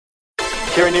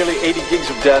Carry nearly 80 gigs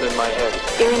of data in my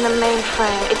head. You're in the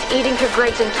mainframe. It's eating through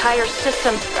Greg's entire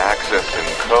system. Access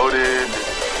encoded.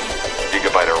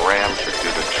 Gigabyte of RAM should do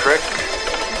the trick.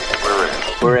 We're in.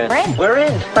 We're in. We're in. We're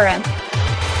in. We're in.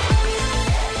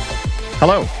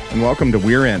 Hello, and welcome to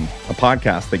We're In, a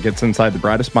podcast that gets inside the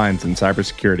brightest minds in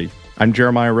cybersecurity. I'm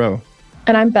Jeremiah Rowe.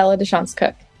 And I'm Bella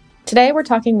Deschamps-Cook. Today, we're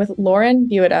talking with Lauren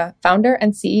Buida, founder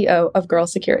and CEO of Girl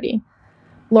Security.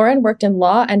 Lauren worked in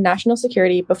law and national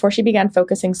security before she began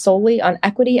focusing solely on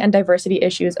equity and diversity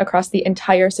issues across the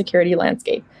entire security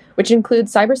landscape, which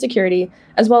includes cybersecurity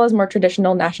as well as more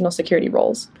traditional national security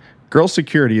roles. Girl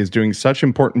Security is doing such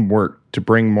important work to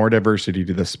bring more diversity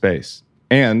to this space.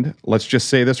 And let's just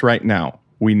say this right now,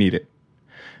 we need it.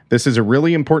 This is a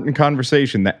really important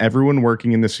conversation that everyone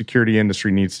working in the security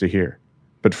industry needs to hear.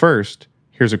 But first,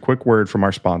 here's a quick word from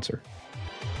our sponsor.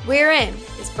 We're In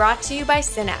is brought to you by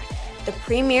Synack, the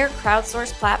premier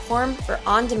crowdsourced platform for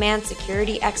on-demand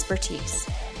security expertise.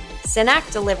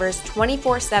 Synack delivers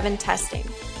 24/7 testing,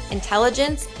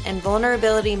 intelligence, and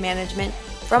vulnerability management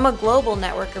from a global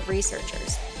network of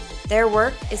researchers. Their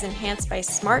work is enhanced by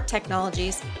smart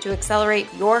technologies to accelerate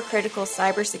your critical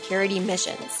cybersecurity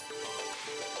missions.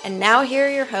 And now here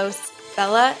are your hosts,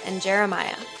 Bella and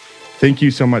Jeremiah. Thank you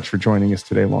so much for joining us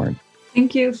today, Lauren.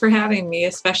 Thank you for having me,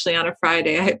 especially on a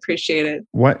Friday. I appreciate it.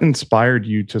 What inspired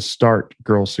you to start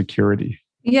Girl Security?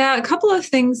 Yeah, a couple of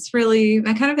things really.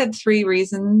 I kind of had three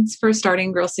reasons for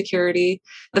starting Girl Security.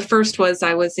 The first was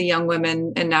I was a young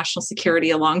woman in national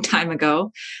security a long time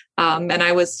ago. And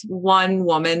I was one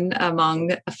woman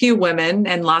among a few women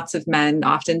and lots of men,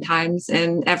 oftentimes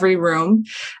in every room.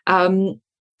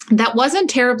 That wasn't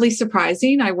terribly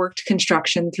surprising. I worked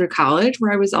construction through college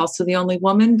where I was also the only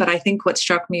woman. But I think what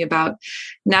struck me about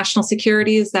national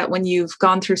security is that when you've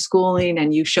gone through schooling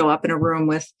and you show up in a room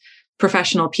with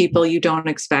professional people, you don't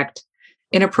expect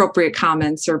inappropriate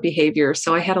comments or behavior.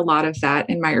 So I had a lot of that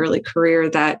in my early career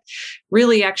that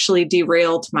really actually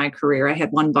derailed my career. I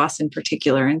had one boss in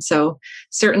particular. And so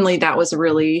certainly that was a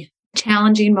really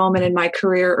challenging moment in my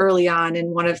career early on,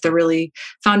 and one of the really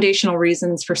foundational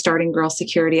reasons for starting Girl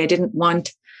Security. I didn't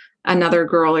want another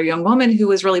girl or young woman who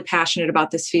was really passionate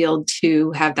about this field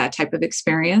to have that type of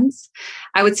experience.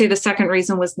 I would say the second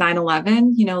reason was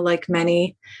 9/11. You know, like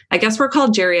many, I guess we're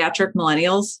called geriatric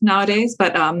millennials nowadays,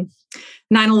 but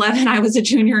 9/11, I was a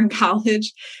junior in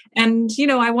college. And, you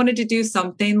know, I wanted to do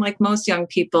something like most young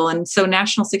people. And so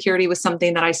national security was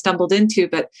something that I stumbled into,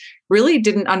 but really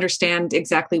didn't understand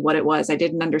exactly what it was. I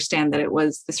didn't understand that it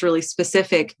was this really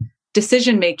specific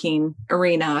decision-making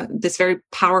arena, this very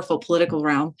powerful political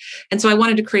realm. And so I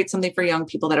wanted to create something for young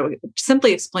people that would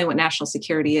simply explain what national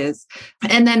security is.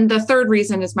 And then the third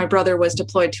reason is my brother was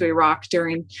deployed to Iraq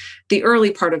during the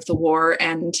early part of the war,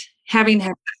 and having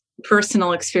had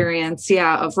personal experience,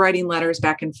 of writing letters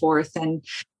back and forth and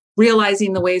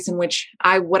realizing the ways in which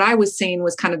what I was seeing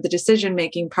was kind of the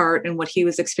decision-making part, and what he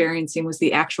was experiencing was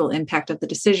the actual impact of the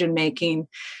decision-making,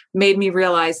 made me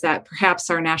realize that perhaps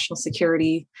our national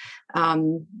security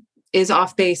is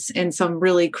off base in some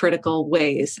really critical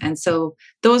ways. And so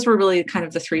those were really kind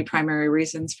of the three primary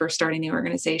reasons for starting the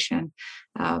organization.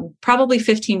 Probably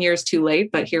 15 years too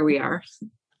late, but here we are.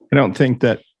 I don't think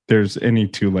that there's any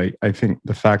too late. I think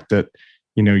the fact that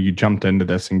you jumped into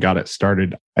this and got it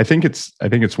started, I think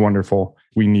it's wonderful.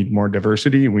 We need more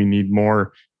diversity. We need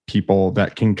more people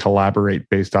that can collaborate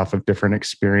based off of different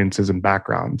experiences and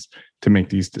backgrounds to make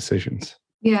these decisions.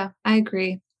 Yeah, I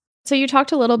agree. So you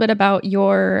talked a little bit about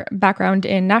your background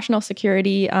in national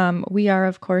security. We are,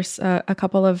 of course, a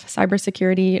couple of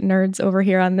cybersecurity nerds over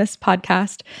here on this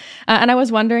podcast. And I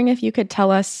was wondering if you could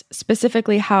tell us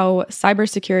specifically how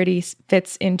cybersecurity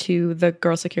fits into the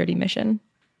Girl Security mission.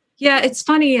 Yeah, it's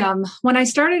funny. When I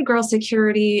started Girl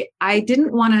Security, I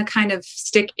didn't want to kind of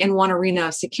stick in one arena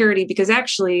of security, because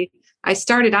actually I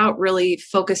started out really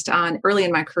focused on, early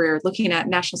in my career, looking at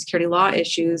national security law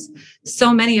issues,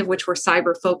 so many of which were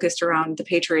cyber focused around the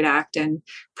Patriot Act and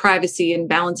privacy and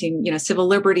balancing, civil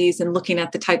liberties, and looking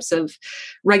at the types of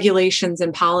regulations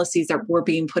and policies that were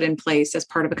being put in place as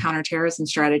part of a counterterrorism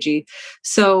strategy.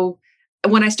 So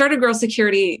when I started Girl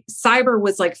Security, cyber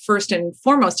was like first and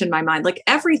foremost in my mind. Like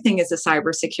everything is a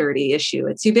cybersecurity issue.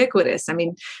 It's ubiquitous. I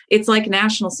mean, it's like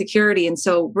national security. And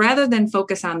so rather than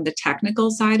focus on the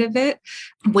technical side of it,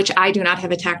 which I do not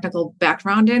have a technical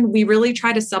background in, we really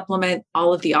try to supplement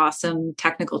all of the awesome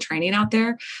technical training out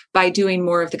there by doing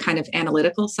more of the kind of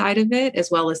analytical side of it,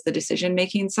 as well as the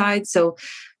decision-making side. So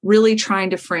really trying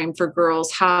to frame for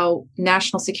girls how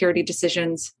national security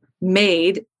decisions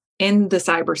made in the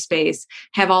cyberspace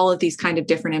have all of these kind of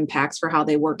different impacts for how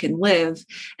they work and live.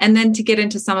 And then to get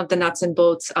into some of the nuts and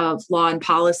bolts of law and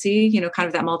policy, kind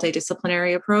of that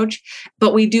multidisciplinary approach.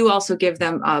 But we do also give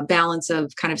them a balance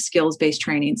of kind of skills-based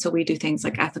training. So we do things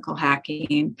like ethical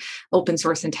hacking, open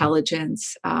source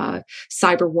intelligence,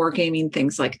 cyber wargaming,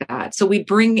 things like that. So we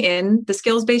bring in the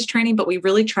skills-based training, but we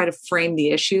really try to frame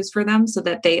the issues for them so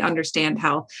that they understand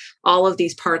how all of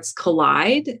these parts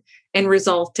collide and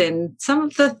result in some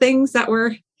of the things that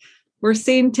we're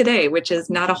seeing today, which is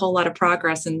not a whole lot of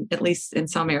progress, at least in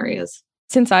some areas.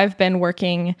 Since I've been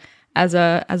working as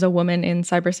a woman in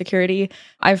cybersecurity,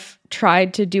 I've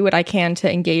tried to do what I can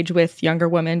to engage with younger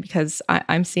women because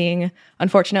I'm seeing,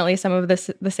 unfortunately, some of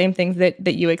the same things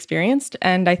that you experienced,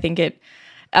 and I think it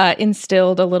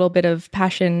instilled a little bit of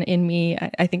passion in me.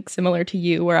 I think similar to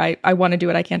you, where I want to do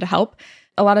what I can to help.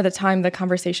 A lot of the time, the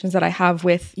conversations that I have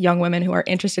with young women who are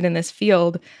interested in this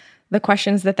field, the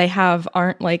questions that they have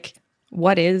aren't like,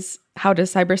 how does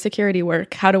cybersecurity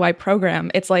work? How do I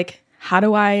program? It's like, how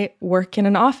do I work in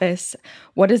an office?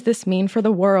 What does this mean for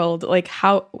the world? Like,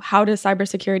 how does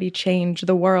cybersecurity change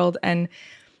the world? And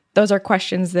those are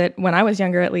questions that when I was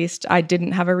younger, at least, I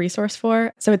didn't have a resource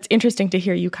for. So it's interesting to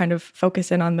hear you kind of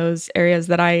focus in on those areas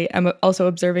that I am also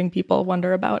observing people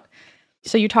wonder about.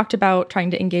 So you talked about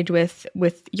trying to engage with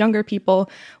younger people.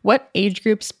 What age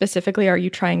groups specifically are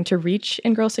you trying to reach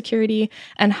in girl security?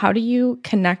 And how do you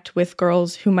connect with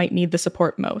girls who might need the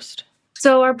support most?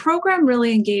 So our program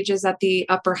really engages at the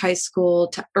upper high school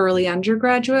to early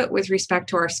undergraduate with respect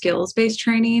to our skills-based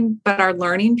training, but our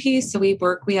learning piece, so we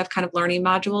have kind of learning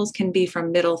modules, can be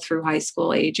from middle through high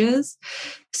school ages.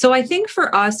 So I think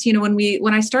for us,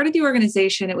 when I started the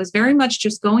organization, it was very much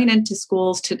just going into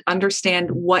schools to understand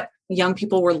what young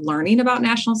people were learning about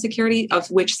national security,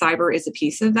 of which cyber is a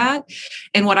piece of that.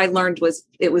 And what I learned was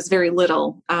it was very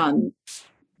little.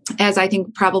 As I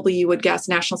think probably you would guess,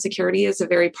 national security is a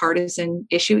very partisan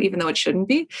issue, even though it shouldn't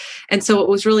be. And so it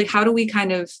was really, how do we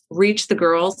kind of reach the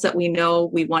girls that we know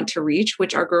we want to reach,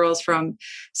 which are girls from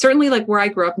certainly like where I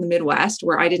grew up in the Midwest,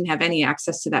 where I didn't have any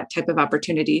access to that type of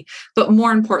opportunity, but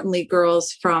more importantly,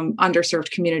 girls from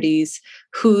underserved communities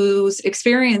whose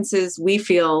experiences we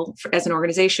feel as an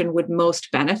organization would most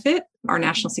benefit our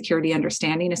national security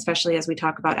understanding, especially as we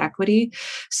talk about equity.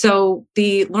 So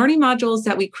the learning modules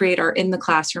that we create are in the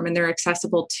classroom and they're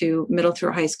accessible to middle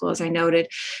through high school, as I noted.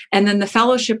 And then the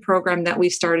fellowship program that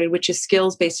we've started, which is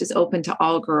skills-based, is open to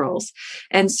all girls.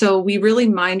 And so we really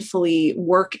mindfully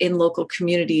work in local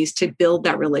communities to build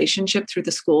that relationship through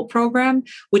the school program,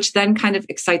 which then kind of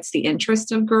excites the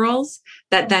interest of girls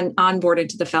that then onboard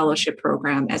into the fellowship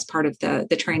program as part of the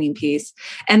training piece.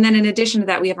 And then in addition to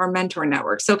that, we have our mentor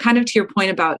network. So kind of to your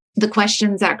point about the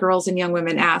questions that girls and young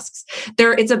women asks,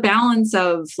 it's a balance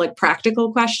of like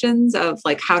practical questions of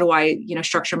like, how do I,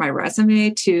 structure my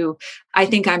resume, to, I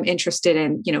think I'm interested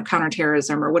in,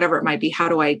 counterterrorism or whatever it might be. How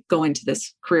do I go into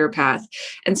this career path?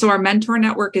 And so our mentor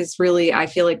network is really, I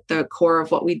feel like, the core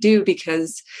of what we do,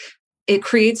 because it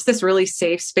creates this really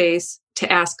safe space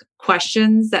to ask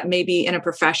questions that maybe in a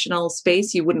professional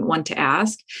space you wouldn't want to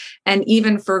ask. And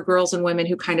even for girls and women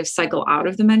who kind of cycle out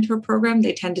of the mentor program,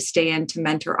 they tend to stay in to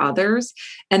mentor others.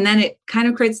 And then it kind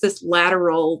of creates this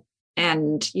lateral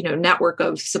and, network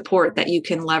of support that you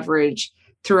can leverage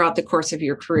throughout the course of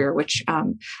your career, which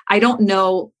I don't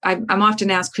know. I'm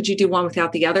often asked, could you do one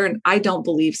without the other? And I don't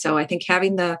believe so. I think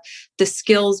having the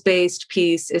skills-based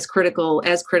piece is critical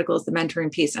as the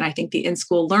mentoring piece. And I think the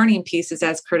in-school learning piece is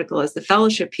as critical as the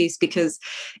fellowship piece, because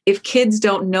if kids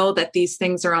don't know that these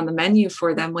things are on the menu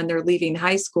for them when they're leaving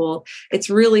high school,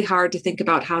 it's really hard to think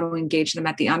about how to engage them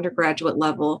at the undergraduate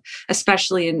level,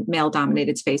 especially in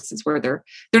male-dominated spaces where they're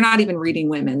not even reading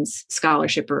women's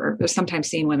scholarship or sometimes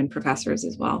seeing women professors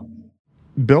as well.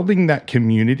 Building that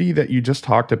community that you just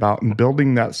talked about, and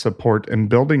building that support and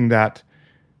building that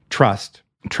trust.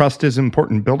 Trust is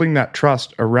important. Building that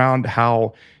trust around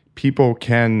how people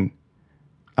can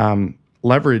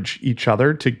leverage each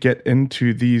other to get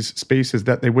into these spaces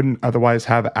that they wouldn't otherwise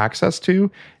have access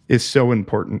to is so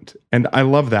important. And I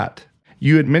love that.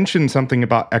 You had mentioned something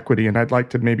about equity, and I'd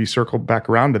like to maybe circle back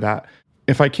around to that.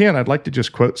 If I can, I'd like to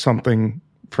just quote something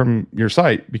from your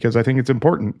site, because I think it's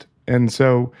important. And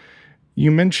so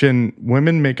you mentioned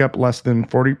women make up less than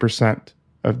 40%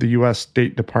 of the U.S.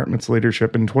 State Department's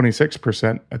leadership and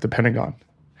 26% at the Pentagon.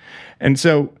 And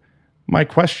so my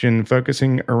question,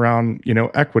 focusing around,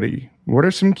 equity, what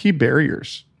are some key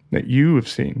barriers that you have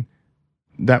seen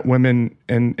that women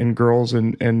and girls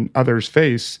and others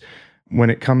face when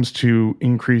it comes to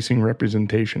increasing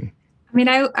representation? I mean,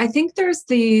 I think there's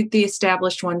the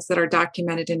established ones that are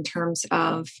documented in terms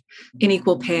of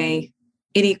unequal pay,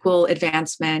 unequal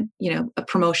advancement,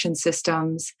 promotion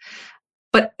systems.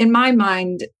 But in my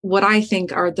mind, what I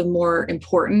think are the more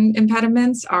important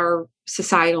impediments are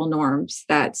societal norms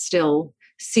that still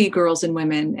see girls and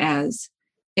women as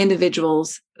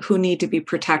individuals who need to be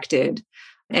protected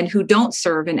and who don't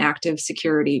serve in active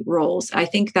security roles. I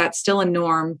think that's still a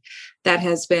norm that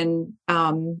has been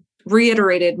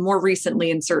reiterated more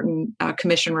recently in certain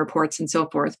commission reports and so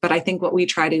forth. But I think what we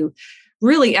try to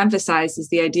really emphasize is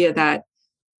the idea that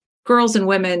girls and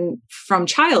women from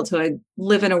childhood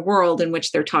live in a world in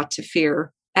which they're taught to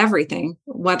fear everything,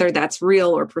 whether that's real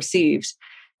or perceived.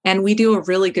 And we do a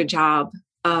really good job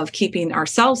of keeping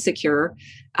ourselves secure.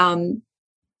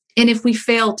 And if we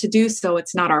fail to do so,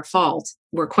 it's not our fault.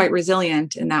 We're quite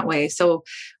resilient in that way. So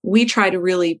we try to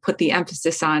really put the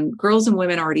emphasis on girls and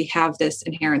women already have this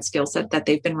inherent skill set that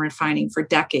they've been refining for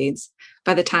decades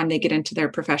by the time they get into their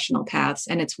professional paths.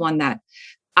 And it's one that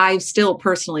I still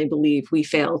personally believe we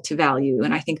fail to value.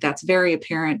 And I think that's very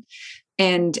apparent.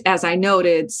 And as I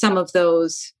noted, some of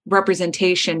those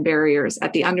representation barriers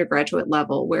at the undergraduate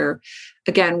level, where,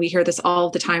 again, we hear this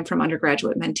all the time from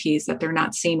undergraduate mentees, that they're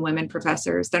not seeing women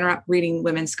professors, they're not reading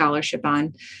women's scholarship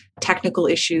on technical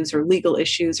issues or legal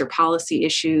issues or policy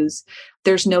issues.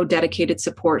 There's no dedicated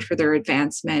support for their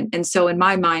advancement. And so in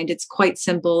my mind, it's quite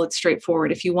simple, it's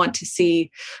straightforward. If you want to see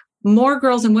more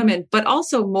girls and women, but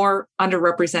also more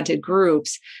underrepresented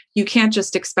groups, you can't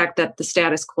just expect that the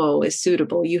status quo is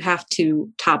suitable. You have to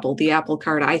topple the apple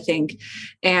cart, I think.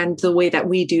 And the way that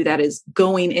we do that is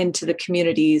going into the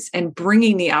communities and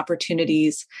bringing the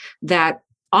opportunities that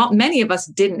many of us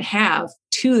didn't have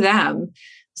to them,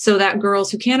 so that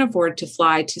girls who can't afford to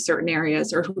fly to certain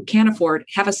areas or who can't afford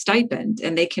have a stipend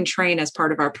and they can train as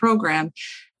part of our program.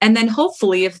 And then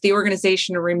hopefully, if the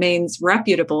organization remains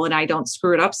reputable and I don't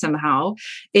screw it up somehow,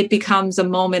 it becomes a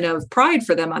moment of pride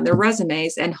for them on their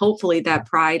resumes. And hopefully that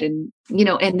pride and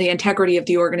the integrity of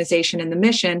the organization and the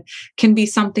mission can be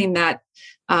something that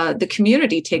the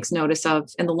community takes notice of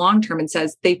in the long term and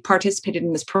says, they participated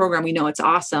in this program. We know it's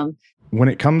awesome. When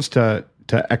it comes to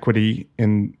equity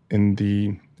in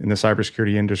the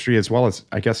cybersecurity industry, as well as,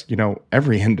 I guess,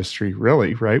 every industry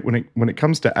really, right? When it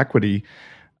comes to equity,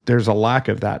 there's a lack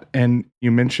of that. And you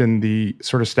mentioned the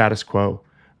sort of status quo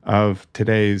of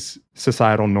today's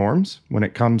societal norms when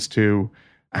it comes to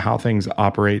how things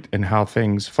operate and how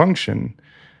things function.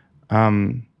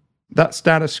 That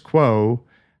status quo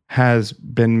has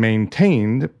been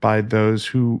maintained by those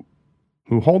who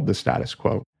hold the status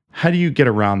quo. How do you get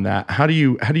around that? How do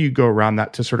you go around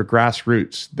that to sort of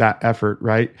grassroots that effort,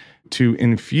 right, to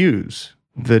infuse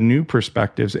the new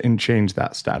perspectives and change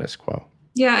that status quo?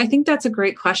 Yeah, I think that's a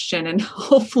great question. And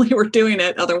hopefully we're doing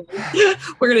it. Otherwise,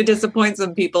 we're going to disappoint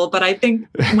some people. But I think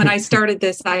when I started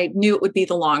this, I knew it would be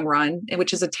the long run,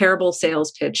 which is a terrible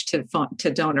sales pitch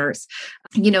to donors.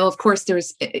 Of course,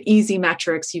 there's easy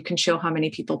metrics. You can show how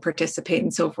many people participate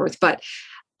and so forth. But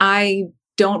I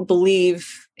don't believe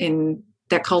in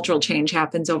that cultural change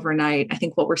happens overnight. I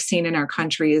think what we're seeing in our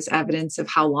country is evidence of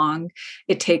how long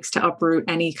it takes to uproot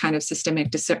any kind of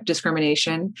systemic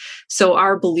discrimination. So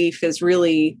our belief is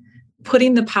really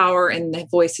putting the power in the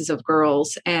voices of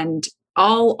girls, and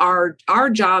all our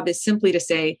job is simply to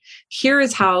say, here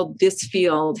is how this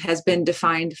field has been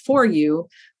defined for you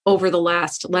over the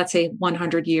last, let's say,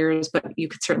 100 years, but you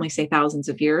could certainly say thousands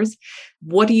of years.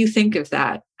 What do you think of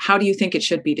that? How do you think it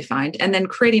should be defined? And then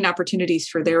creating opportunities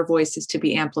for their voices to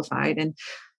be amplified. And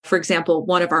for example,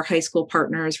 one of our high school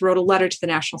partners wrote a letter to the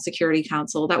National Security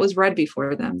Council that was read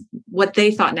before them, what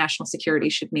they thought national security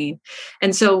should mean.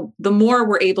 And so the more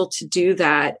we're able to do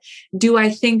that, do I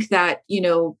think that,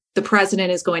 the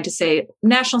president is going to say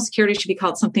national security should be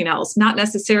called something else? Not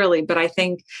necessarily, but I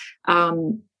think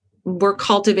we're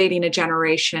cultivating a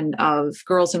generation of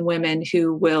girls and women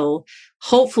who will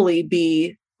hopefully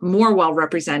be more well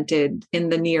represented in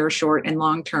the near, short, and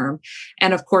long term.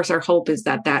 And of course, our hope is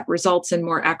that that results in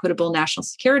more equitable national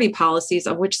security policies,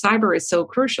 of which cyber is so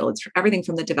crucial. It's everything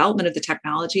from the development of the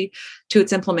technology to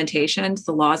its implementation, to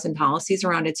the laws and policies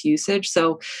around its usage.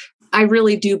 So I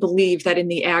really do believe that in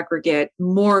the aggregate,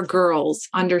 more girls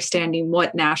understanding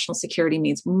what national security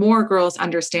means, more girls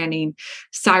understanding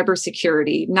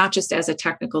cybersecurity, not just as a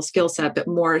technical skill set, but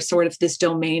more sort of this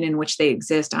domain in which they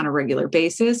exist on a regular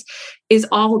basis, is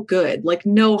all good. Like,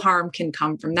 no harm can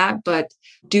come from that. But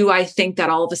do I think that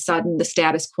all of a sudden the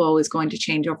status quo is going to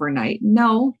change overnight?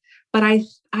 No, but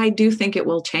I do think it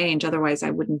will change. Otherwise, I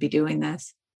wouldn't be doing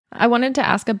this. I wanted to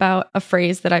ask about a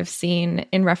phrase that I've seen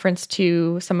in reference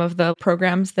to some of the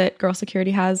programs that Girl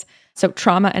Security has. So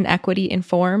trauma and equity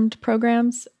informed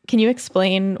programs. Can you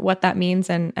explain what that means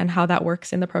and how that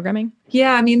works in the programming?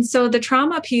 Yeah, I mean, so the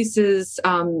trauma pieces,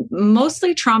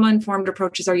 mostly trauma-informed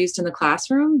approaches are used in the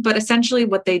classroom, but essentially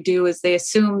what they do is they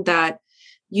assume that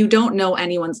you don't know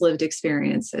anyone's lived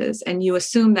experiences, and you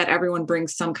assume that everyone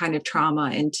brings some kind of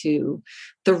trauma into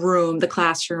the room, the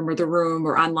classroom, or the room,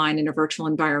 or online in a virtual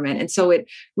environment. And so it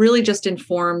really just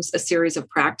informs a series of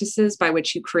practices by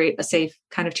which you create a safe,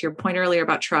 kind of to your point earlier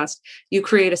about trust, you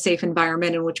create a safe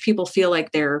environment in which people feel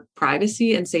like their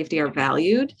privacy and safety are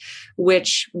valued,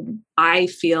 which I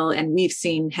feel and we've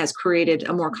seen has created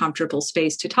a more comfortable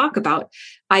space to talk about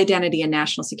identity and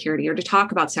national security, or to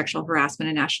talk about sexual harassment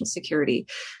and national security,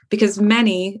 because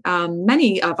many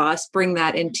of us bring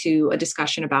that into a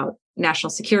discussion about national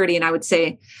security. And I would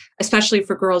say, especially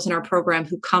for girls in our program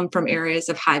who come from areas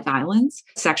of high violence,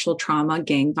 sexual trauma,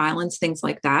 gang violence, things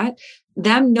like that,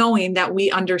 them knowing that we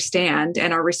understand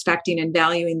and are respecting and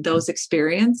valuing those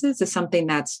experiences is something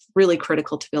that's really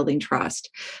critical to building trust.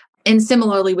 And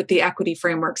similarly with the equity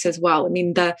frameworks as well. I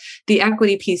mean, the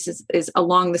equity piece is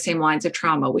along the same lines of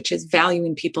trauma, which is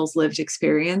valuing people's lived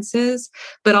experiences,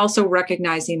 but also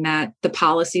recognizing that the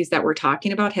policies that we're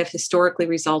talking about have historically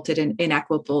resulted in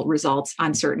inequitable results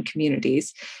on certain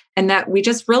communities. And that we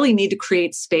just really need to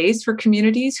create space for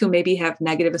communities who maybe have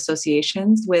negative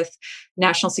associations with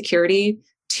national security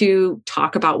to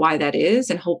talk about why that is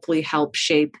and hopefully help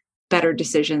shape better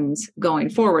decisions going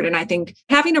forward. And I think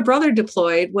having a brother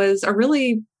deployed was a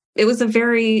very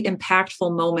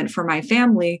impactful moment for my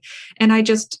family. And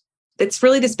it's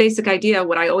really this basic idea.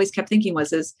 What I always kept thinking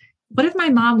is, what if my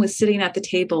mom was sitting at the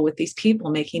table with these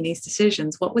people making these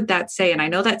decisions? What would that say? And I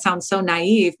know that sounds so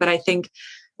naive, but I think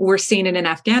we're seeing it in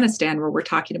Afghanistan, where we're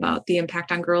talking about the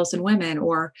impact on girls and women,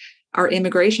 or our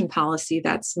immigration policy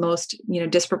that's most,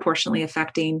 disproportionately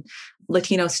affecting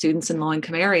Latino students in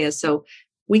low-income areas. So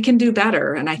we can do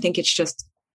better. And I think it's just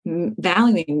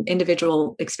valuing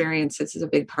individual experiences is a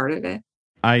big part of it.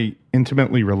 I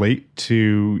intimately relate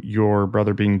to your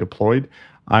brother being deployed.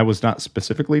 I was not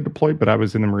specifically deployed, but I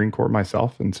was in the Marine Corps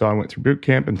myself. And so I went through boot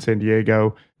camp in San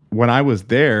Diego. When I was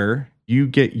there, you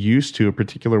get used to a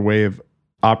particular way of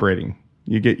operating.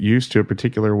 You get used to a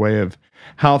particular way of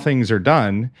how things are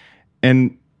done.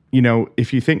 And,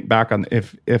 if you think back on,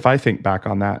 if I think back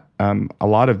on that, a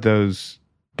lot of those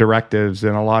directives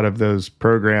and a lot of those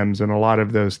programs and a lot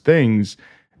of those things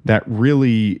that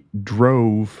really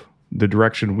drove the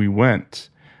direction we went,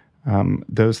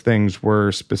 those things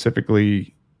were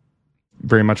specifically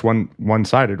very much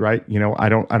one-sided, right? I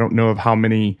don't know of how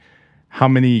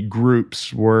many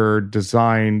groups were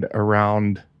designed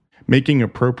around making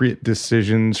appropriate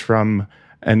decisions from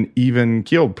an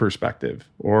even-keeled perspective,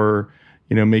 or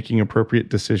making appropriate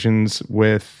decisions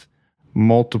with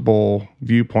multiple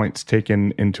viewpoints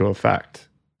taken into effect.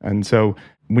 And so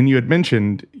when you had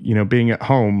mentioned, being at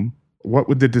home, what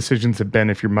would the decisions have been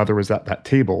if your mother was at that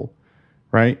table,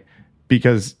 right?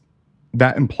 Because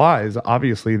that implies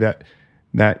obviously that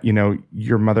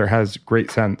your mother has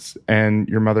great sense, and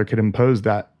your mother could impose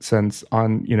that sense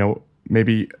on,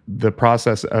 maybe the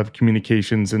process of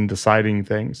communications and deciding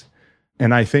things.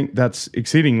 And I think that's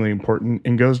exceedingly important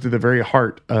and goes to the very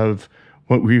heart of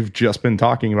what we've just been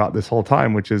talking about this whole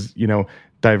time, which is,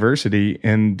 diversity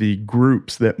in the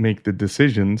groups that make the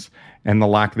decisions and the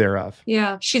lack thereof.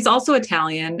 Yeah. She's also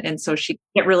Italian, and so she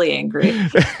get really angry.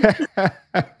 So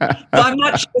I'm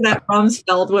not sure that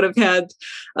Rumsfeld would have had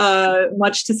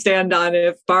much to stand on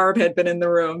if Barb had been in the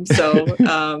room. So,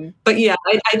 but yeah,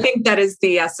 I think that is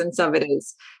the essence of it.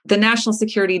 Is the national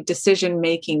security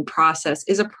decision-making process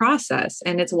is a process,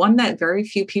 and it's one that very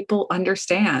few people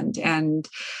understand. And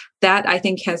that, I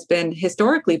think, has been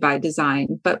historically by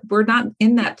design, but we're not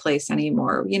in that place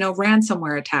anymore.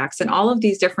 Ransomware attacks and all of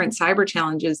these different cyber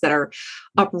challenges that are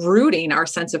uprooting our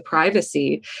sense of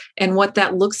privacy and what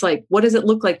that looks like. What does it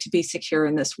look like to be secure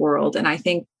in this world? And I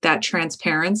think that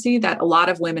transparency that a lot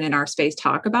of women in our space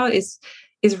talk about is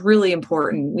really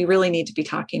important. We really need to be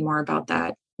talking more about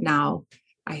that now,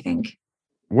 I think.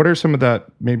 What are some of that,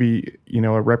 maybe,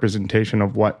 a representation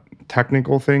of what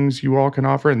technical things you all can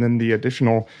offer, and then the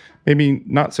additional, maybe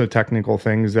not so technical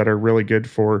things that are really good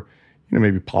for,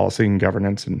 maybe policy and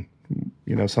governance and,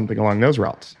 something along those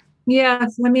routes? Yeah.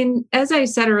 I mean, as I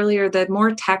said earlier, the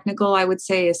more technical I would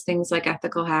say is things like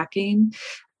ethical hacking,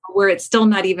 where it's still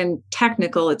not even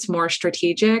technical, it's more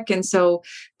strategic. And so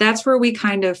that's where we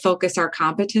kind of focus our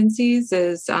competencies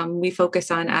is we focus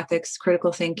on ethics,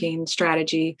 critical thinking,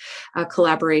 strategy,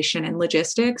 collaboration, and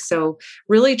logistics. So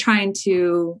really try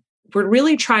to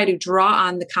draw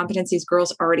on the competencies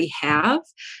girls already have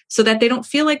so that they don't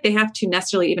feel like they have to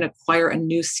necessarily even acquire a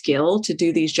new skill to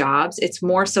do these jobs. It's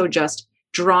more so just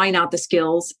drawing out the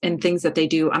skills and things that they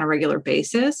do on a regular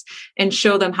basis and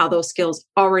show them how those skills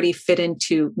already fit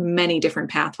into many different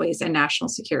pathways in national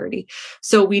security.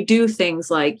 So we do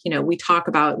things like,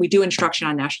 we do instruction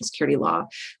on national security law.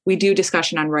 We do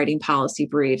discussion on writing policy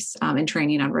briefs and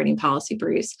training on writing policy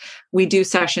briefs. We do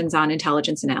sessions on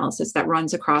intelligence analysis that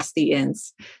runs across the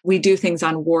INS. We do things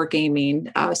on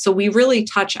wargaming. So we really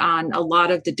touch on a lot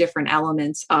of the different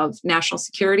elements of national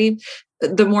security,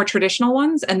 the more traditional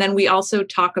ones. And then we also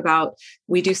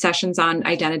we do sessions on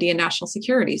identity and national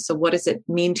security. So what does it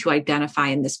mean to identify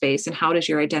in this space, and how does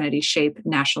your identity shape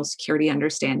national security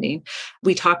understanding?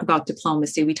 We talk about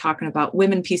diplomacy. We talk about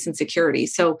women, peace, and security.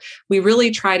 So we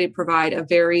really try to provide a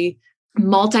very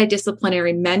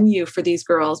multidisciplinary menu for these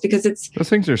girls, because those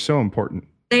things are so important.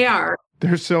 They are.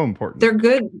 They're so important. They're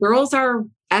good. Girls are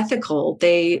ethical.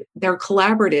 They're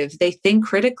collaborative. They think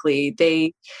critically.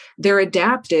 They're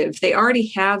adaptive. They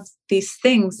already have these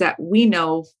things that we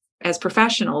know as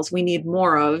professionals we need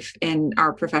more of in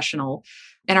our professional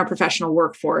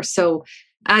workforce. So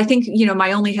I think,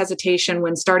 my only hesitation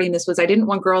when starting this was I didn't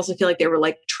want girls to feel like they were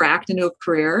like tracked into a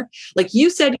career. Like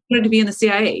you said, you wanted to be in the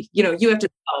CIA, you have to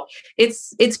know.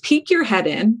 It's peek your head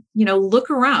in, look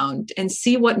around and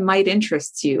see what might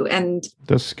interest you. And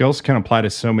those skills can apply to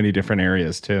so many different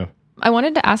areas too. I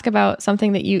wanted to ask about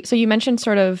something that you mentioned,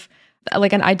 sort of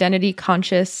like an identity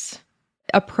conscious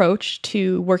approach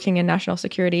to working in national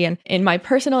security. And in my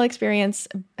personal experience,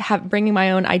 bringing my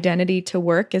own identity to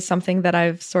work is something that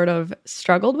I've sort of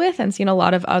struggled with, and seen a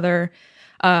lot of other,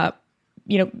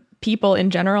 people in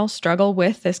general struggle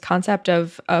with this concept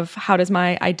of how does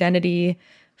my identity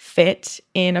fit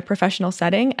in a professional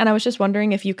setting. And I was just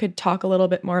wondering if you could talk a little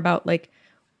bit more about like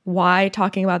why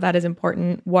talking about that is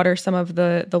important. What are some of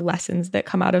the lessons that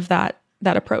come out of that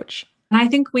approach? And I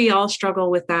think we all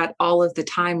struggle with that all of the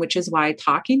time, which is why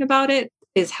talking about it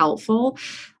is helpful.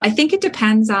 I think it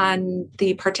depends on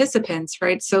the participants,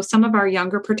 right? So some of our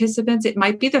younger participants, it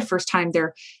might be the first time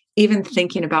they're even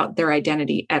thinking about their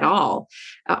identity at all.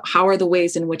 How are the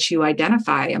ways in which you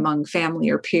identify among family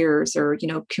or peers or,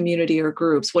 community or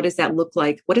groups? What does that look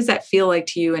like? What does that feel like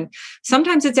to you? And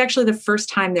sometimes it's actually the first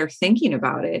time they're thinking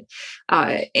about it.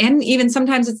 And even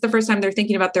sometimes it's the first time they're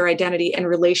thinking about their identity in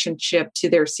relationship to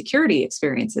their security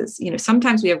experiences.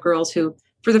 Sometimes we have girls who,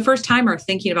 for the first time, are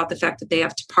thinking about the fact that they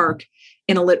have to park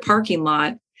in a lit parking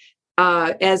lot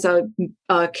as a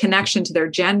connection to their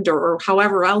gender or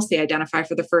however else they identify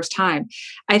for the first time.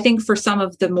 I think for some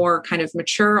of the more kind of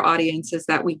mature audiences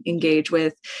that we engage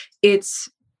with, it's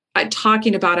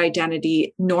talking about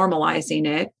identity, normalizing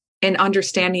it, and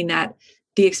understanding that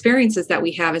the experiences that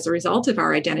we have as a result of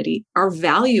our identity are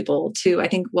valuable to, I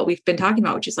think, what we've been talking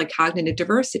about, which is like cognitive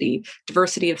diversity,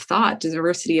 diversity of thought,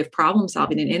 diversity of problem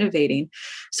solving and innovating.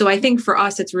 So I think for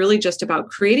us, it's really just about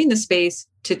creating the space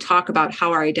to talk about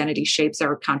how our identity shapes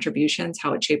our contributions,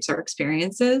 how it shapes our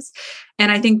experiences.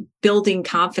 And I think building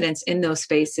confidence in those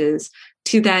spaces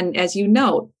to then, as you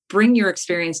know, bring your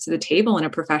experience to the table in a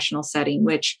professional setting,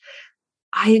 which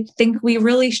I think we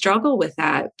really struggle with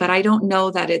that. But I don't know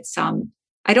that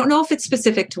I don't know if it's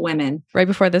specific to women. Right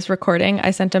before this recording, I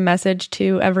sent a message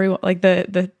to everyone, like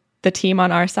the team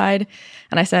on our side.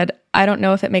 And I said, I don't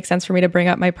know if it makes sense for me to bring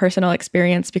up my personal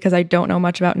experience because I don't know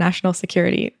much about national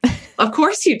security. Of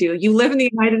course you do. You live in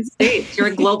the United States. You're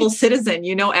a global citizen.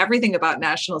 You know everything about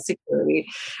national security,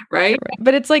 right?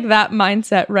 But it's like that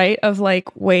mindset, right? Of like,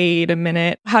 wait a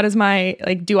minute. How does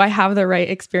do I have the right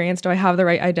experience? Do I have the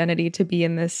right identity to be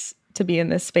in this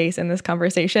space, in this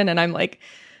conversation? And I'm like,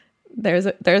 there's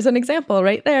an example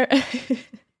right there.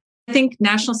 I think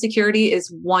national security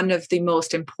is one of the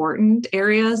most important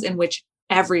areas in which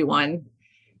everyone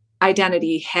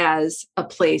identity has a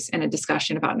place in a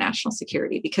discussion about national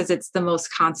security because it's the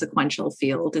most consequential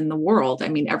field in the world. I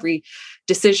mean, every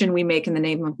decision we make in the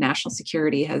name of national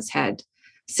security has had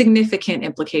significant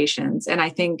implications. And I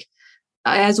think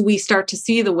as we start to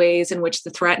see the ways in which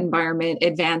the threat environment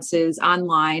advances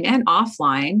online and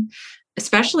offline,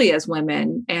 especially as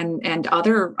women and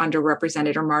other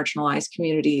underrepresented or marginalized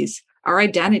communities, our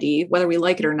identity, whether we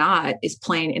like it or not, is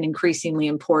playing an increasingly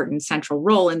important central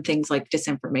role in things like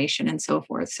disinformation and so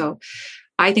forth. So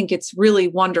I think it's really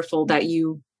wonderful that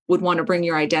you would want to bring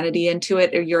your identity into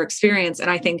it or your experience.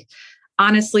 And I think,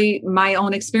 honestly, my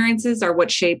own experiences are what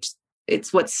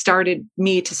started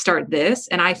me to start this.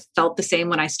 And I felt the same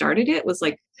when I started it. It was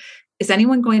like, is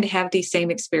anyone going to have these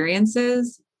same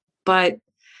experiences? But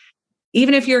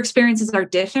even if your experiences are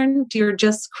different, you're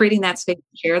just creating that space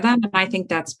to share them. And I think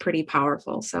that's pretty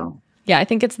powerful. So yeah, I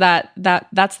think it's that's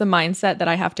the mindset that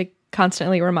I have to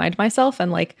constantly remind myself and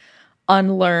like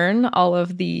unlearn all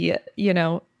of the,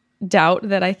 doubt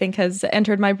that I think has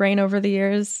entered my brain over the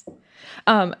years.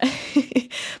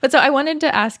 But so I wanted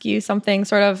to ask you something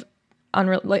sort of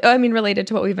related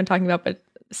to what we've been talking about, but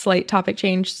slight topic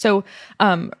change. So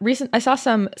I saw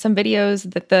some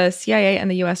videos that the CIA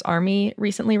and the US Army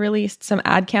recently released, some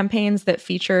ad campaigns that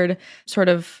featured sort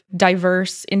of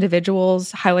diverse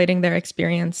individuals highlighting their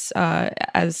experience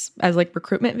as like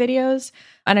recruitment videos.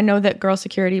 And I know that Girl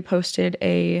Security posted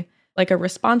a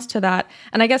response to that.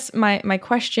 And I guess my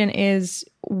question is,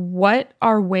 what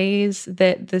are ways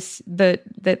that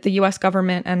that the US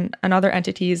government and other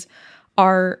entities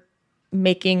are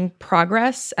making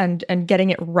progress and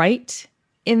getting it right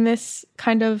in this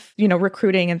kind of,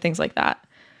 recruiting and things like that?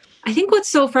 I think what's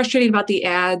so frustrating about the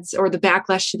ads or the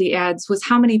backlash to the ads was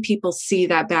how many people see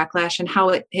that backlash and how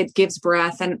it gives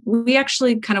breath. And we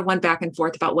actually kind of went back and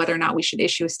forth about whether or not we should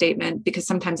issue a statement, because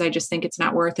sometimes I just think it's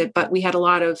not worth it. But we had a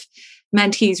lot of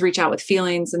mentees reach out with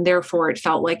feelings, and therefore it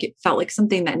felt like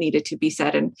something that needed to be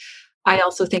said. And I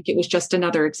also think it was just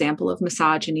another example of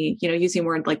misogyny, using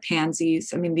words like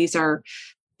pansies. I mean, these are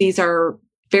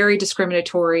very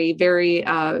discriminatory, very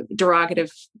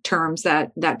derogative terms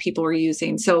that people are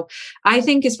using. So I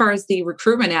think as far as the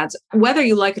recruitment ads, whether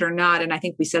you like it or not, and I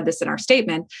think we said this in our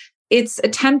statement, it's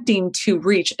attempting to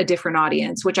reach a different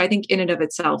audience, which I think in and of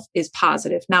itself is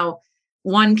positive. Now,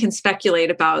 one can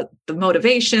speculate about the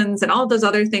motivations and all those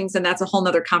other things, and that's a whole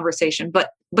nother conversation.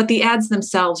 But the ads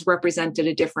themselves represented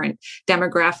a different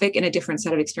demographic and a different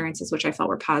set of experiences, which I felt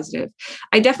were positive.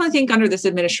 I definitely think under this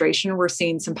administration, we're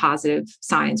seeing some positive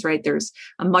signs, right? There's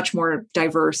a much more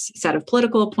diverse set of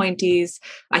political appointees.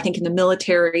 I think in the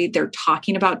military, they're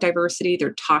talking about diversity.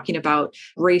 They're talking about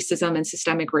racism and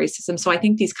systemic racism. So I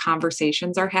think these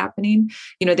conversations are happening.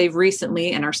 They've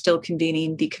recently and are still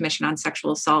convening the Commission on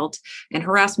Sexual Assault and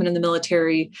Harassment in the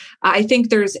Military. I think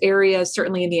there's areas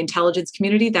certainly in the intelligence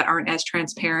community that aren't as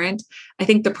transparent. I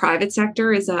think the private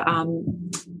sector is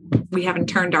we haven't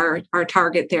turned our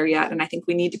target there yet. And I think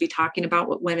we need to be talking about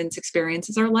what women's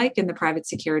experiences are like in the private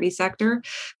security sector.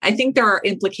 I think there are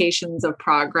implications of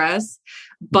progress,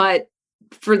 but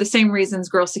for the same reasons,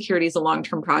 Girl Security is a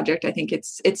long-term project. I think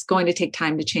it's going to take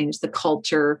time to change the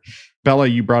culture. Bella,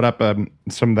 you brought up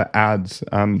some of the ads,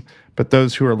 but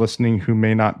those who are listening who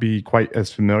may not be quite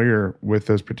as familiar with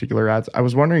those particular ads, I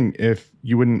was wondering if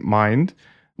you wouldn't mind,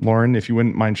 Lauren, if you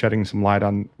wouldn't mind shedding some light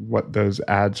on what those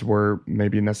ads were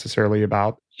maybe necessarily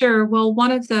about. Sure. Well,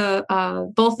 one of the,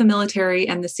 both the military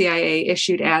and the CIA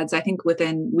issued ads, I think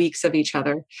within weeks of each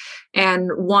other.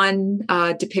 And one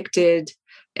depicted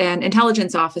an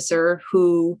intelligence officer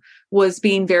who was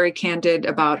being very candid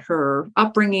about her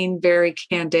upbringing, very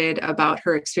candid about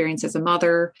her experience as a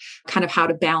mother, kind of how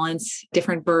to balance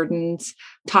different burdens,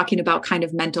 talking about kind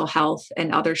of mental health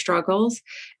and other struggles.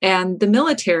 And the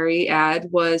military ad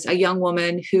was a young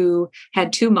woman who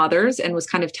had two mothers and was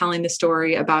kind of telling the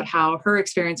story about how her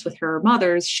experience with her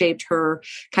mothers shaped her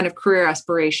kind of career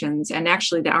aspirations. And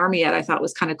actually the Army ad I thought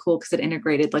was kind of cool because it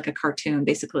integrated like a cartoon,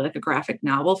 basically like a graphic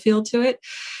novel feel to it.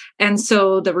 And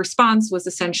so the response was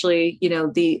essentially,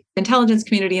 the intelligence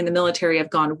community and the military have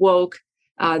gone woke.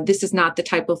 This is not the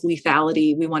type of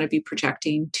lethality we want to be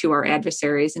projecting to our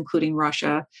adversaries, including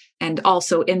Russia. And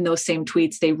also in those same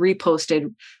tweets, they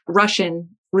reposted Russian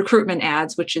recruitment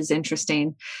ads, which is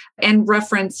interesting, and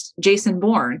referenced Jason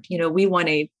Bourne. We want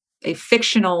a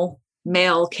fictional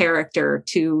male character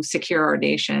to secure our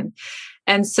nation.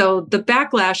 And so the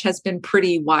backlash has been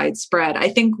pretty widespread. I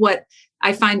think what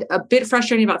I find a bit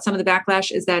frustrating about some of the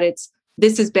backlash is that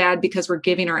this is bad because we're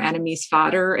giving our enemies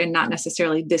fodder, and not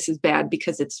necessarily this is bad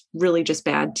because it's really just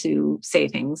bad to say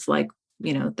things like,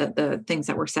 the things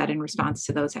that were said in response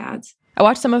to those ads. I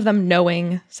watched some of them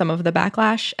knowing some of the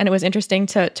backlash, and it was interesting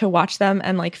to watch them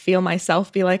and like feel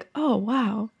myself be like, oh,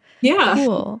 wow. Yeah.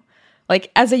 Cool.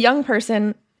 Like as a young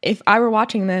person, if I were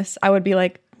watching this, I would be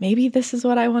like, maybe this is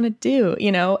what I want to do,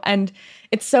 and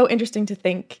it's so interesting to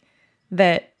think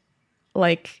that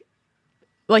like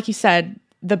you said,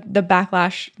 the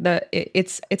backlash,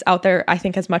 it's out there, I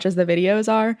think, as much as the videos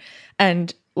are.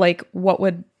 And like, what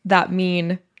would that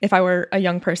mean if I were a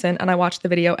young person and I watched the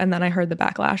video and then I heard the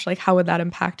backlash? Like, how would that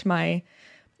impact my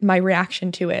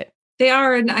reaction to it? They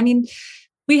are. And I mean,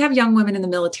 we have young women in the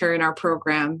military in our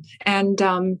program. And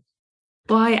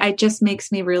it just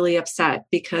makes me really upset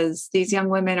because these young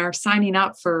women are signing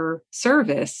up for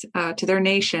service to their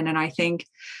nation. And I think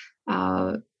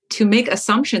to make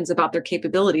assumptions about their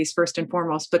capabilities, first and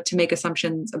foremost, but to make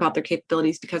assumptions about their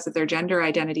capabilities because of their gender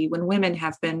identity, when women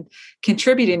have been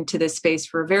contributing to this space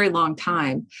for a very long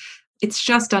time, it's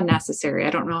just unnecessary. I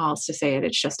don't know how else to say it.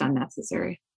 It's just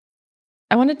unnecessary.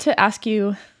 I wanted to ask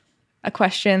you a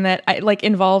question that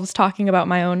involves talking about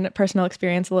my own personal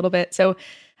experience a little bit. So,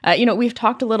 we've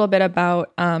talked a little bit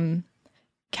about kind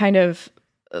of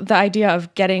the idea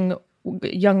of getting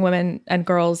young women and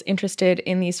girls interested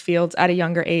in these fields at a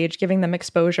younger age, giving them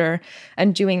exposure,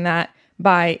 and doing that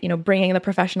by, bringing the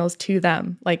professionals to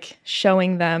them, like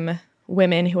showing them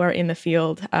women who are in the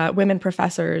field, women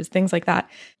professors, things like that.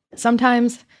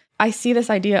 Sometimes I see this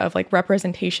idea of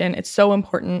representation. It's so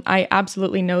important. I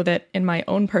absolutely know that in my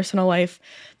own personal life,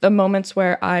 the moments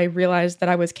where I realized that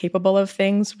I was capable of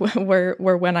things were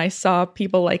when I saw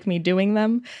people like me doing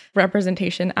them.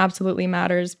 Representation absolutely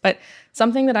matters. But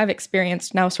something that I've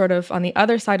experienced now sort of on the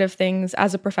other side of things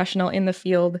as a professional in the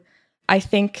field, I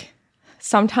think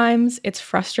sometimes it's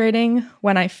frustrating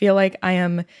when I feel like I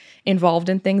am involved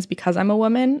in things because I'm a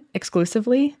woman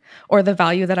exclusively, or the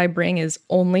value that I bring is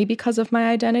only because of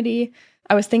my identity.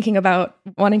 I was thinking about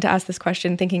wanting to ask this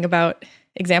question, thinking about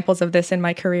examples of this in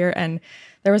my career. And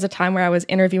there was a time where I was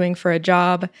interviewing for a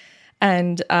job,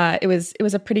 and it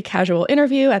was a pretty casual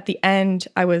interview. At the end,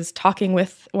 I was talking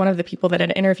with one of the people that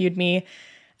had interviewed me,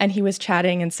 and he was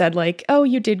chatting and said oh,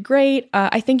 you did great.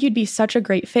 I think you'd be such a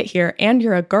great fit here. And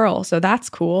you're a girl, so that's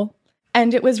cool.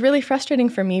 And it was really frustrating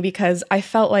for me because I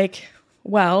felt like,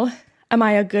 well, am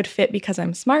I a good fit because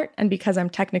I'm smart and because I'm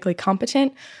technically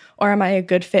competent? Or am I a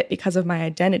good fit because of my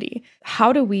identity?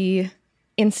 How do we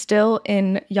instill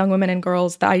in young women and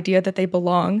girls the idea that they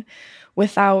belong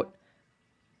without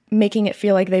making it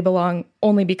feel like they belong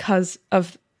only because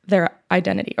of their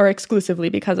identity or exclusively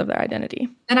because of their identity?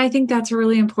 And I think that's a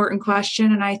really important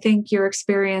question. And I think your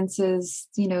experience is,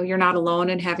 you're not alone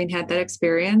in having had that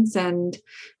experience. And,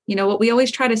 what we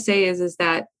always try to say is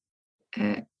that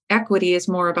equity is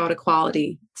more about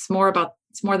equality. It's more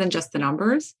than just the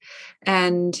numbers.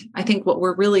 And I think what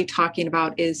we're really talking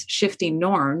about is shifting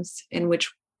norms in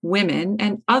which women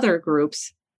and other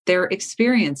groups, their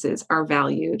experiences are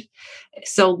valued.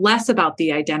 So less about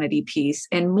the identity piece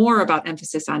and more about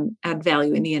emphasis on add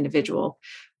value in the individual.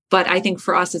 But I think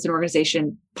for us as an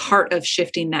organization, part of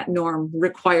shifting that norm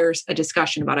requires a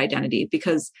discussion about identity,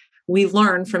 because we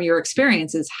learn from your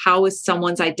experiences, how is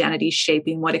someone's identity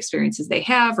shaping what experiences they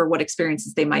have or what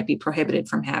experiences they might be prohibited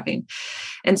from having.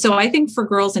 And so I think for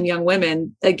girls and young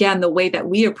women, again, the way that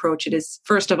we approach it is,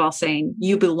 first of all, saying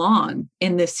you belong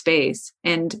in this space.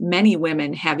 And many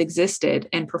women have existed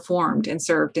and performed and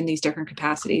served in these different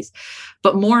capacities.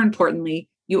 But more importantly,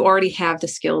 you already have the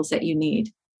skills that you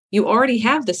need. You already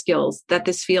have the skills that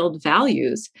this field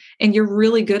values, and you're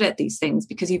really good at these things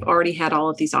because you've already had all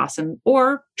of these awesome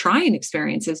or trying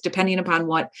experiences, depending upon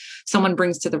what someone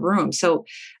brings to the room. So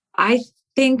I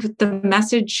think the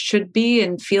message should be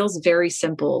and feels very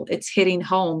simple. It's hitting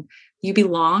home. You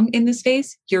belong in this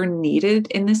space. You're needed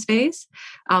in this space.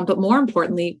 But more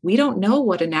importantly, we don't know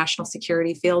what a national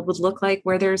security field would look like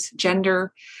where there's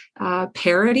gender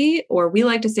parity, or we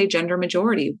like to say gender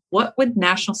majority. What would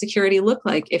national security look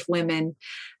like if women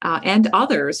and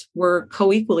others were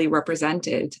co-equally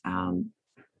represented?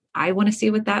 I want to see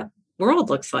what that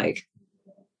world looks like.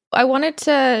 I wanted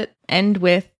to end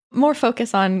with more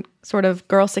focus on sort of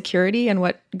girl security and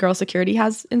what girl security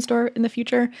has in store in the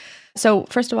future. So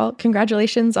first of all,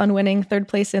 congratulations on winning third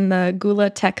place in the Gula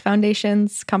Tech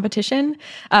Foundation's competition.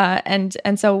 And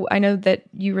so I know that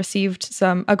you received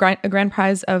a grand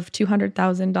prize of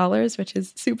 $200,000, which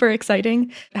is super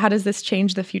exciting. How does this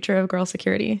change the future of girl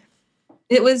security?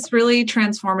 It was really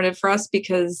transformative for us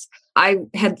because I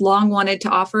had long wanted to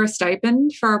offer a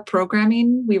stipend for our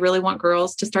programming. We really want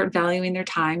girls to start valuing their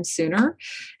time sooner.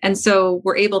 And so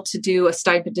we're able to do a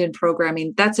stipend in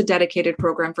programming. That's a dedicated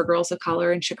program for girls of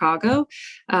color in Chicago.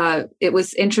 It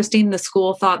was interesting. The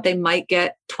school thought they might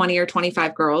get 20 or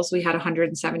 25 girls. We had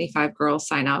 175 girls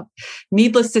sign up.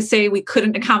 Needless to say, we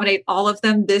couldn't accommodate all of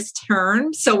them this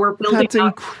term. So we're building That's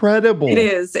incredible. It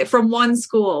is from one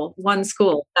school.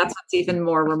 That's what's even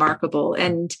more remarkable.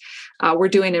 And we're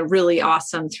doing a really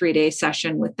awesome 3-day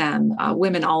session with them,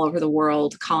 women all over the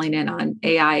world calling in on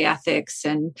AI ethics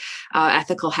and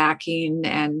ethical hacking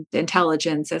and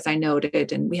intelligence, as I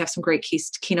noted. And we have some great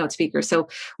keynote speakers. So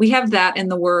we have that in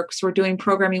the works. We're doing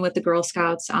programming with the Girl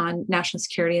Scouts on national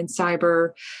security and cyber.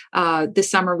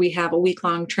 This summer, we have a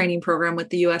week-long training program with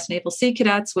the U.S. Naval Sea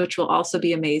Cadets, which will also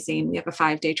be amazing. We have a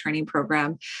 5-day training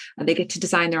program. They get to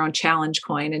design their own challenge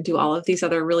coin and do all of these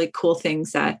other really cool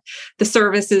things that the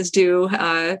services do.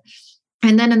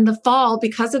 And then in the fall,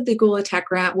 because of the Gula Tech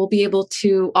grant, we'll be able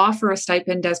to offer a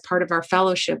stipend as part of our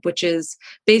fellowship, which is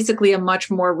basically a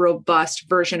much more robust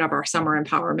version of our summer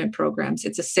empowerment programs.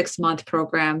 It's a 6-month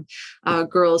program.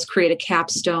 Girls create a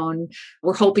capstone.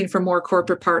 We're hoping for more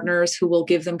corporate partners who will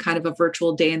give them kind of a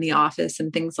virtual day in the office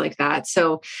and things like that.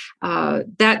 So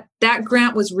that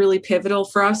grant was really pivotal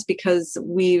for us because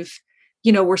we're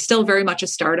still very much a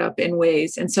startup in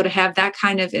ways. And so to have that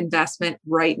kind of investment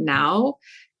right now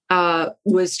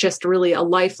was just really a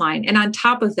lifeline. And on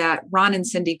top of that, Ron and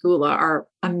Cindy Gula are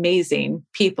amazing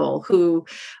people who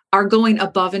are going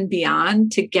above and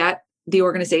beyond to get the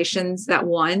organizations that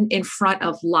won in front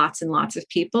of lots and lots of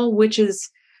people, which is,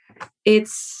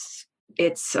 it's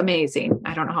amazing.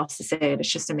 I don't know how else to say it.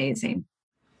 It's just amazing.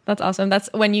 That's awesome. That's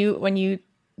when you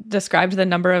described the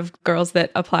number of girls that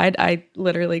applied, I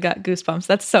literally got goosebumps.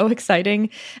 That's so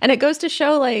exciting. And it goes to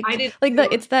show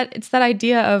it's that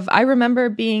idea of, I remember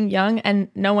being young and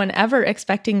no one ever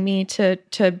expecting me to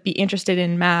be interested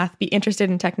in math, be interested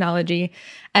in technology.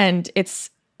 And it's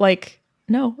like,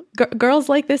 no, girls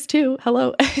like this too.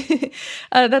 Hello.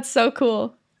 That's so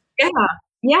cool.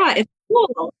 Yeah, it's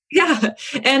cool. Yeah.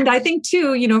 And I think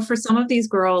too, for some of these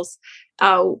girls,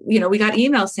 we got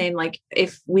emails saying like,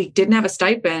 if we didn't have a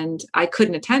stipend, I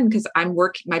couldn't attend because I'm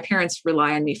working. My parents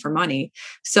rely on me for money.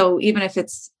 So even if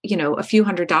it's, a few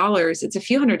 $100s, it's a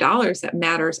few $100s that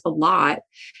matters a lot.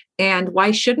 And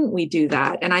why shouldn't we do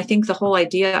that? And I think the whole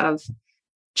idea of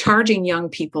charging young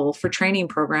people for training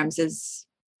programs is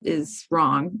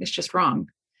wrong. It's just wrong.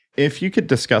 If you could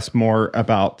discuss more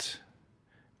about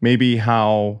maybe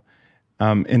how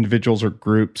individuals or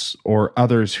groups or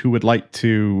others who would like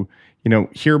to,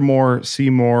 hear more, see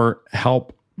more,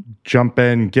 help, jump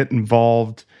in, get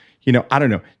involved, I don't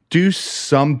know, do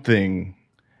something.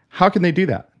 How can they do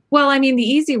that? Well, I mean, the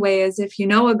easy way is if you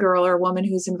know a girl or a woman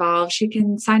who's involved, she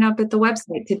can sign up at the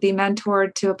website to be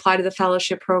mentored, to apply to the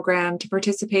fellowship program, to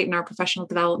participate in our professional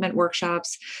development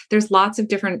workshops. There's lots of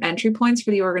different entry points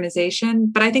for the organization.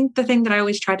 But I think the thing that I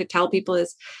always try to tell people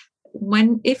is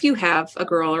if you have a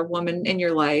girl or woman in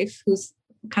your life who's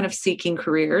kind of seeking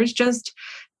careers, just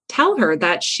tell her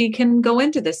that she can go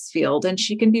into this field and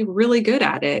she can be really good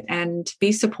at it, and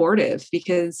be supportive,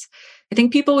 because I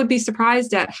think people would be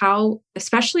surprised at how,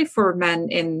 especially for men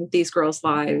in these girls'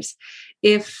 lives,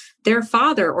 if their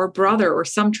father or brother or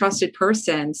some trusted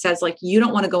person says like, you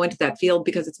don't want to go into that field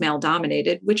because it's male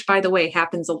dominated, which by the way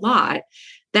happens a lot,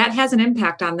 that has an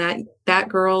impact on that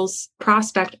girl's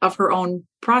prospect of her own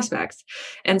prospects.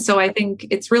 And so I think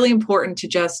it's really important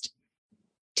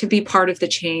to be part of the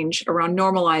change around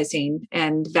normalizing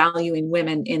and valuing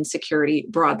women in security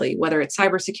broadly, whether it's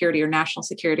cybersecurity or national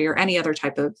security or any other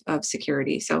type of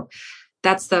security. So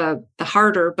that's the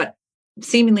harder, but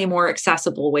seemingly more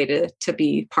accessible way to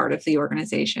be part of the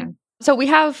organization. So we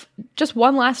have just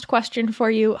one last question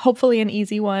for you, hopefully an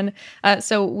easy one.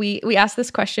 So we ask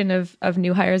this question of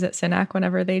new hires at SYNAC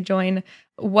whenever they join.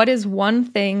 What is one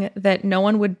thing that no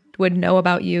one would know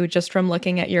about you just from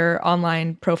looking at your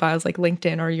online profiles like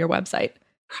LinkedIn or your website?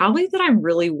 Probably that I'm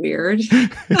really weird.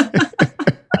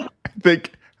 I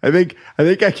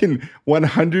think I can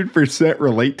 100%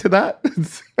 relate to that.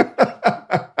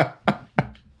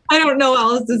 I don't know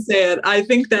how else to say it. I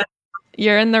think that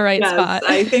you're in the right spot.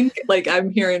 I think like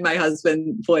I'm hearing my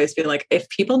husband's voice being like, if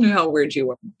people knew how weird you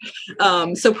were.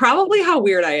 So probably how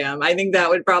weird I am. I think that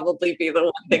would probably be the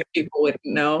one thing people wouldn't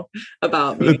know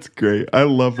about me. That's great. I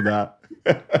love that.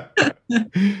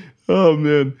 Oh,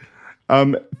 man.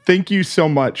 Thank you so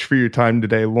much for your time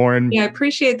today, Lauren. Yeah, I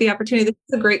appreciate the opportunity. This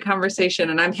is a great conversation,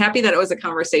 and I'm happy that it was a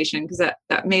conversation because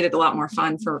that made it a lot more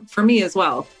fun for me as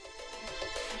well.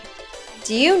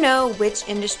 Do you know which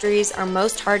industries are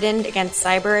most hardened against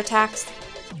cyber attacks?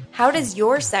 How does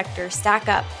your sector stack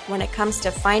up when it comes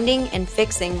to finding and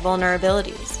fixing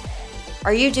vulnerabilities?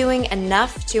 Are you doing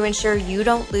enough to ensure you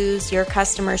don't lose your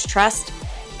customers' trust?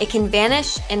 It can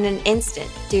vanish in an instant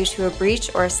due to a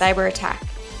breach or a cyber attack.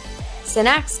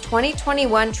 SYNAC's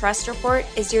 2021 Trust Report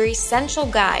is your essential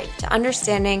guide to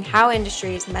understanding how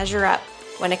industries measure up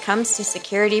when it comes to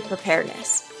security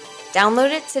preparedness. Download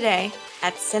it today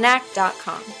at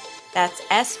synac.com. That's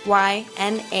SYNACK.com.